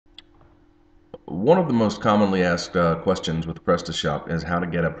One of the most commonly asked questions with Prestashop is how to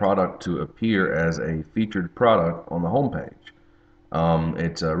get a product to appear as a featured product on the homepage.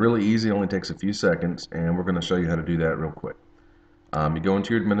 It's really easy, only takes a few seconds, and we're going to show you how to do that real quick. You go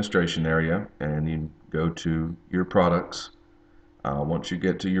into your administration area and you go to your products. Once you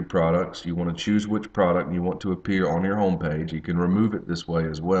get to your products, you want to choose which product you want to appear on your homepage. You can remove it this way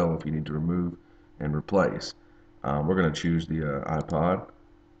as well if you need to remove and replace. We're going to choose the iPod.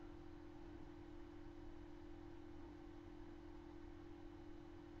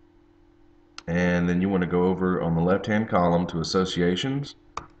 And then you want to go over on the left hand column to associations,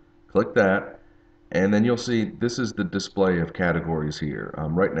 click that, and then you'll see this is the display of categories here.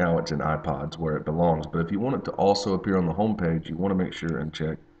 Right now it's in iPods where it belongs, but if you want it to also appear on the home page, you want to make sure and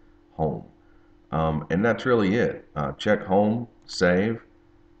check home. And that's really it. Check home, save,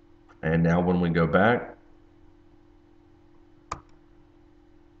 and now when we go back,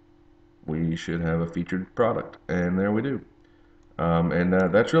 we should have a featured product, and there we do.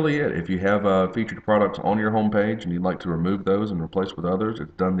 That's really it. If you have featured products on your homepage and you'd like to remove those and replace with others,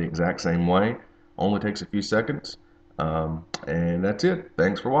 it's done the exact same way. Only takes a few seconds. And that's it.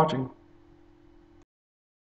 Thanks for watching.